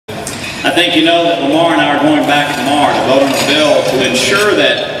I think you know that Lamar and I are going back tomorrow to vote on a bill to ensure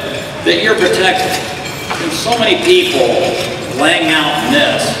that you're protected. There's so many people laying out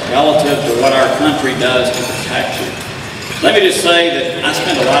myths relative to what our country does to protect you. Let me just say that I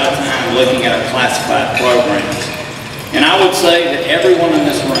spend a lot of time looking at our classified programs. And I would say that everyone in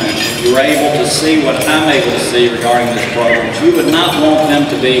this room, if you were able to see what I'm able to see regarding this program, you would not want them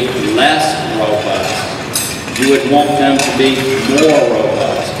to be less robust. You would want them to be more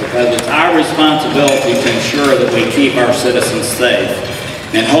robust, because it's our responsibility to ensure that we keep our citizens safe.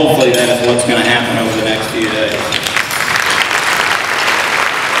 And hopefully that is what's going to happen over the next few days.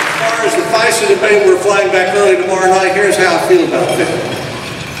 As far as the FISA debate, we're flying back early tomorrow night. Here's how I feel about that.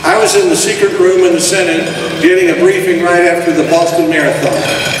 I was in the secret room in the Senate getting a briefing right after the Boston Marathon.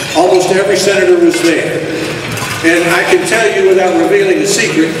 Almost every senator was there. And I can tell you without revealing a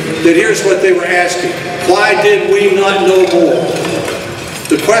secret that here's what they were asking. Why did we not know more?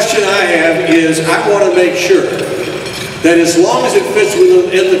 The question I have is, I want to make sure that as long as it fits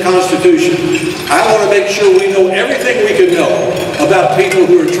within the Constitution, I want to make sure we know everything we can know about people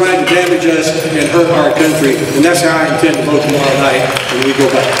who are trying to damage us and hurt our country. And that's how I intend to vote tomorrow night when we go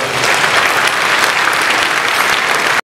back.